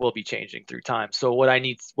numbers will be changing through time. So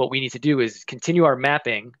what we need to do is continue our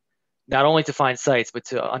mapping, not only to find sites, but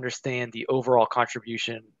to understand the overall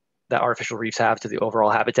contribution that artificial reefs have to the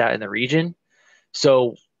overall habitat in the region.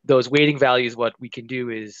 So those weighting values, what we can do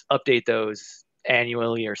is update those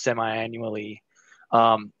annually or semi-annually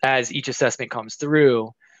as each assessment comes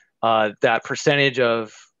through. That percentage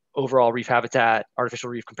of overall reef habitat, artificial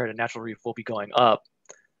reef compared to natural reef, will be going up.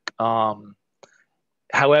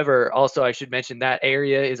 However, also I should mention that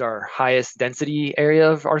area is our highest density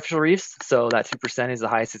area of artificial reefs. So that 2% is the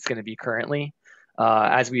highest it's going to be currently.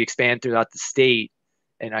 As we expand throughout the state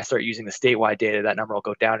and I start using the statewide data, that number will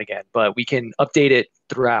go down again. But we can update it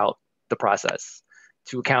throughout the process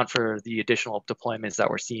to account for the additional deployments that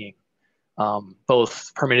we're seeing,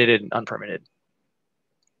 both permitted and unpermitted.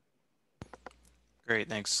 Great,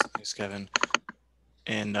 thanks, Kevin.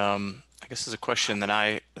 And I guess there's a question that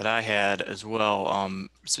I had as well,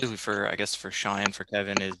 specifically for Sean and for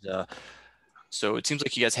Kevin is, so it seems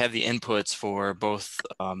like you guys have the inputs for both,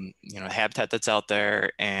 habitat that's out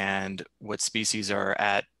there and what species are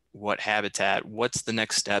at what habitat. What's the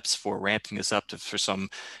next steps for ramping this up for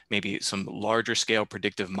maybe some larger scale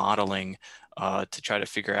predictive modeling to try to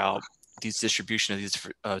figure out these distribution of these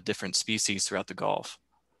different species throughout the Gulf?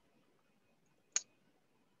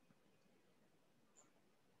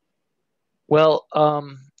 Well,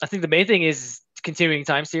 I think the main thing is continuing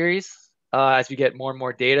time series as we get more and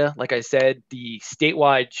more data. Like I said, the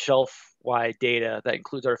statewide shelf-wide data that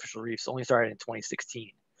includes artificial reefs only started in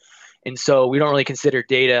 2016. And so we don't really consider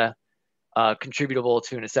data contributable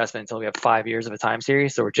to an assessment until we have 5 years of a time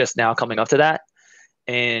series. So we're just now coming up to that.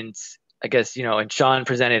 And I guess, and Sean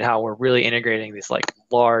presented how we're really integrating this like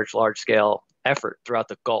large scale effort throughout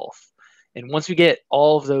the Gulf. And once we get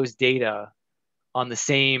all of those data on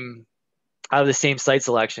out of the same site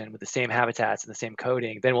selection with the same habitats and the same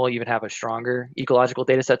coding, then we'll even have a stronger ecological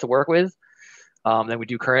data set to work with than we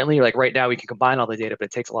do currently. Like right now we can combine all the data, but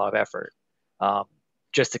it takes a lot of effort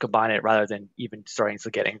just to combine it rather than even starting to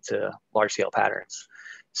getting to large scale patterns.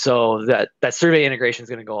 So that survey integration is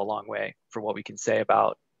going to go a long way for what we can say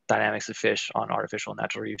about dynamics of fish on artificial and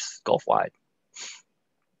natural reefs Gulf wide.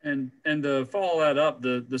 And to follow that up,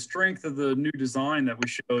 the strength of the new design that we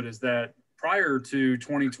showed is that prior to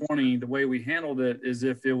 2020, the way we handled it is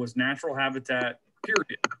if it was natural habitat,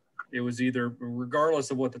 period. It was either, regardless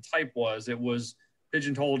of what the type was, it was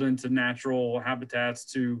pigeonholed into natural habitats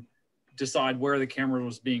to decide where the camera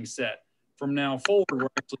was being set. From now forward, we're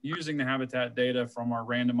actually using the habitat data from our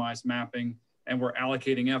randomized mapping, and we're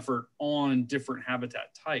allocating effort on different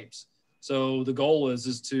habitat types. So the goal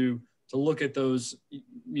is to look at those,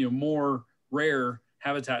 more rare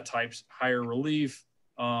habitat types, higher relief,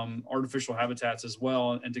 artificial habitats as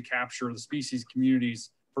well, and to capture the species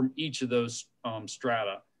communities from each of those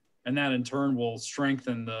strata. And that in turn will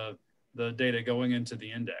strengthen the data going into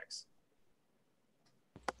the index.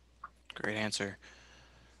 Great answer.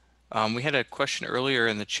 We had a question earlier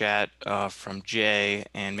in the chat from Jay,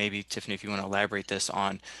 and maybe Tiffany, if you want to elaborate this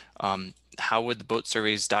on how would the boat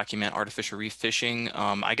surveys document artificial reef fishing?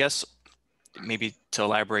 I guess maybe to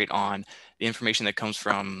elaborate on the information that comes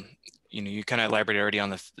from, you kind of elaborated already on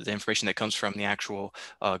the information that comes from the actual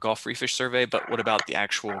Gulf Reef Fish Survey, but what about the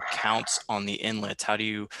actual counts on the inlets? How do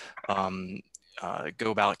you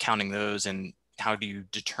go about counting those, and how do you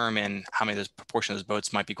determine how many of those proportion of those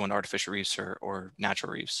boats might be going to artificial reefs or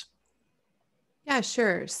natural reefs? Yeah,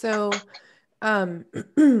 sure. So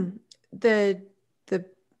the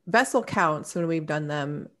vessel counts, when we've done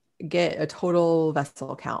them, get a total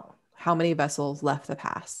vessel count, how many vessels left the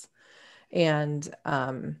pass. And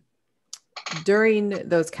during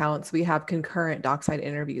those counts, we have concurrent dockside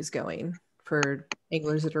interviews going for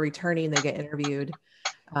anglers that are returning. They get interviewed.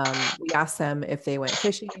 We ask them if they went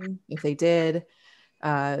fishing. If they did,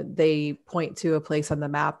 they point to a place on the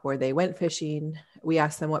map where they went fishing. We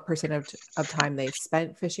ask them what percent of time they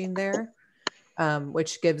spent fishing there,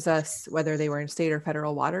 which gives us whether they were in state or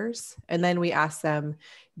federal waters. And then we ask them,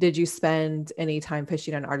 did you spend any time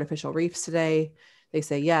fishing on artificial reefs today? They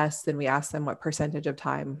say yes. Then we ask them what percentage of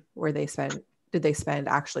time did they spend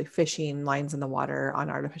actually fishing lines in the water on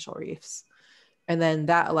artificial reefs? And then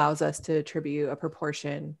that allows us to attribute a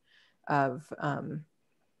proportion of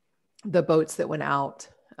the boats that went out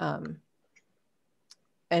and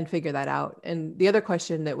figure that out. And the other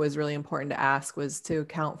question that was really important to ask was to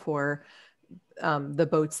account for the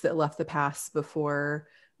boats that left the pass before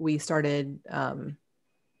we started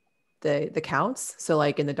the counts. So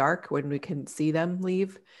like in the dark when we couldn't see them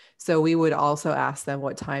leave. So we would also ask them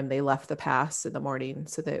what time they left the pass in the morning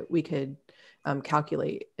so that we could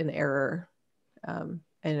calculate an error and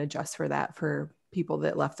adjust for that for people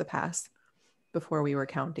that left the pass before we were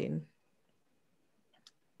counting.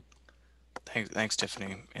 Thanks,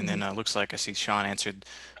 Tiffany. And then looks like I see Sean answered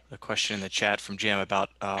the question in the chat from Jim about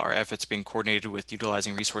our efforts being coordinated with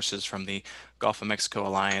utilizing resources from the Gulf of Mexico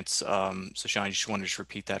Alliance. So Sean, you just wanted to just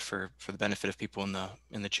repeat that for the benefit of people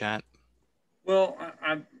in the chat. Well,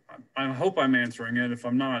 I hope I'm answering it. If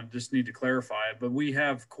I'm not, I just need to clarify it. But we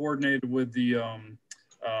have coordinated with the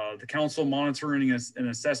council monitoring an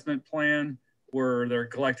assessment plan where they're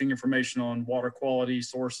collecting information on water quality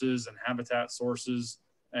sources and habitat sources.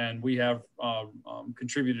 And we have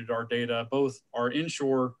contributed our data, both our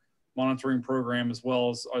inshore monitoring program as well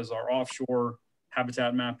as our offshore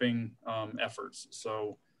habitat mapping efforts.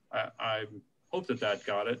 So I hope that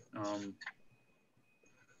got it.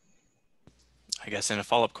 I guess, and a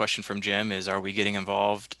follow-up question from Jim is, are we getting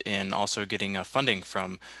involved in also getting funding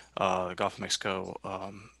from the Gulf of Mexico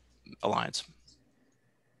Alliance?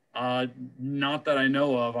 Not that I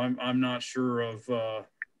know of. I'm not sure of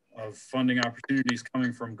funding opportunities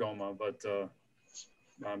coming from GOMA, but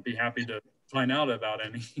I'd be happy to find out about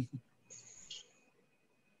any.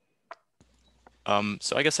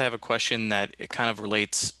 So I guess I have a question that it kind of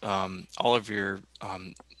relates all of your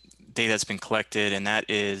data that's been collected, and that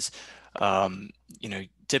is,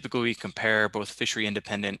 typically we compare both fishery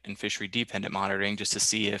independent and fishery dependent monitoring just to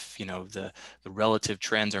see if, the relative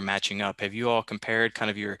trends are matching up. Have you all compared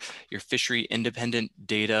kind of your fishery independent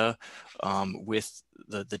data with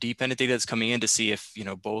the dependent data that's coming in to see if,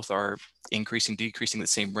 both are increasing, decreasing at the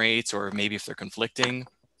same rates, or maybe if they're conflicting?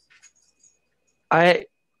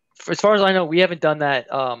 As far as I know, we haven't done that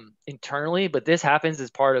internally, but this happens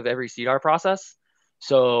as part of every CDAR process.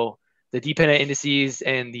 So the dependent indices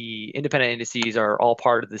and the independent indices are all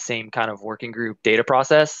part of the same kind of working group data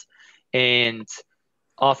process. And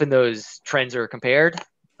often those trends are compared.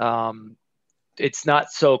 It's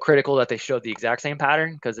not so critical that they show the exact same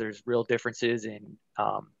pattern because there's real differences in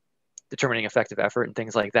determining effective effort and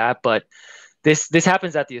things like that. But this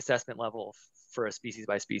happens at the assessment level for a species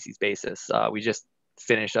by species basis. We just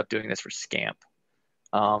finished up doing this for SCAMP.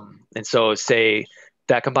 And so say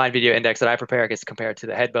that combined video index that I prepare gets compared to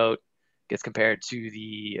the headboat, gets compared to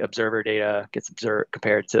the observer data, gets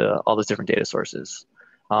compared to all those different data sources.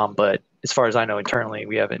 But as far as I know, internally,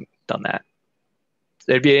 we haven't done that.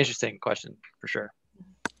 It'd be an interesting question for sure.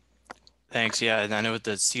 Thanks. Yeah, and I know with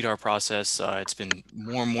the CDAR process, it's been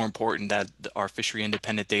more and more important that our fishery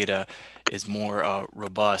independent data is more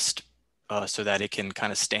robust so that it can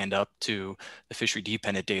kind of stand up to the fishery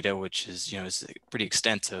dependent data, which is, is pretty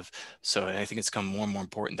extensive. So I think it's become more and more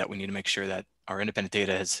important that we need to make sure that our independent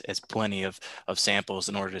data has plenty of samples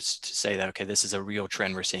in order to say that, okay, this is a real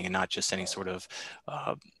trend we're seeing and not just any sort of,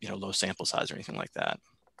 low sample size or anything like that.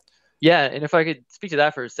 Yeah, and if I could speak to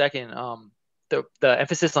that for a second, the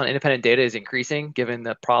emphasis on independent data is increasing given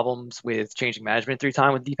the problems with changing management through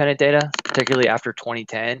time with dependent data, particularly after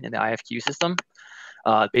 2010 in the IFQ system.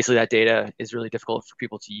 Basically, that data is really difficult for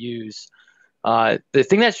people to use. The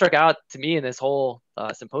thing that struck out to me in this whole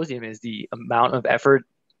symposium is the amount of effort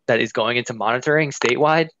that is going into monitoring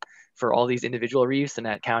statewide for all these individual reefs and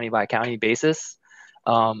that county by county basis.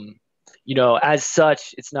 As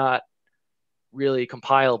such, it's not really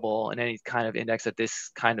compilable in any kind of index at this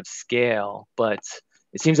kind of scale, but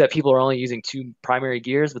it seems that people are only using two primary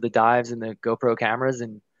gears with the dives and the GoPro cameras.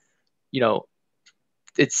 And,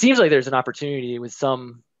 it seems like there's an opportunity with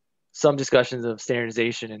some discussions of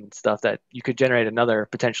standardization and stuff that you could generate another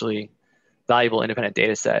potentially valuable independent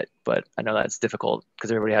data set. But I know that's difficult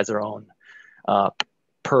because everybody has their own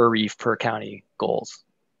per reef, per county goals.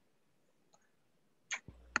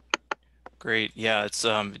 Great. Yeah, it's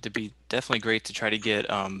it'd be definitely great to try to get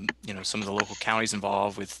some of the local counties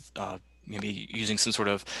involved with maybe using some sort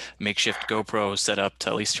of makeshift GoPro setup to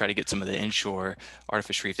at least try to get some of the inshore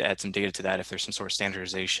artificial reef to add some data to that if there's some sort of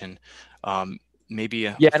standardization. Maybe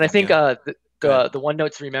yeah, and I think the one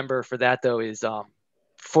note to remember for that though is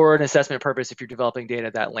for an assessment purpose, if you're developing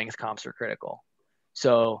data, that length comps are critical.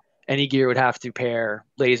 So any gear would have to pair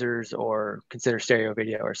lasers or consider stereo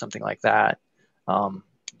video or something like that.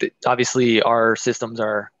 Obviously, our systems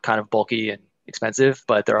are kind of bulky and expensive,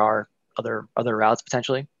 but there are other routes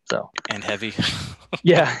potentially. So and heavy.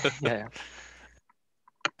 yeah.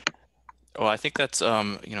 Oh, I think that's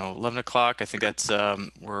 11 o'clock. I think that's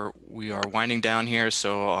we are winding down here.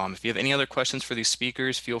 So if you have any other questions for these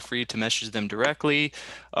speakers, feel free to message them directly,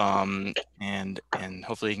 and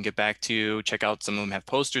hopefully you can get back to you. Check out, some of them have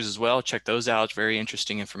posters as well. Check those out. It's very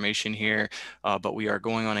interesting information here. But we are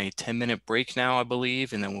going on a 10-minute break now, I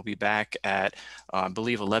believe, and then we'll be back at I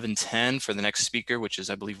believe 11:10 for the next speaker, which is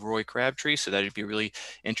I believe Roy Crabtree. So that would be a really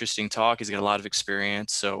interesting talk. He's got a lot of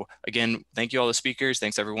experience. So again, thank you all the speakers.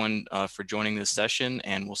 Thanks everyone for joining this session,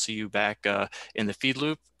 and we'll see you back in the feed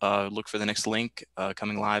loop. Look for the next link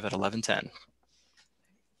coming live at 11:10.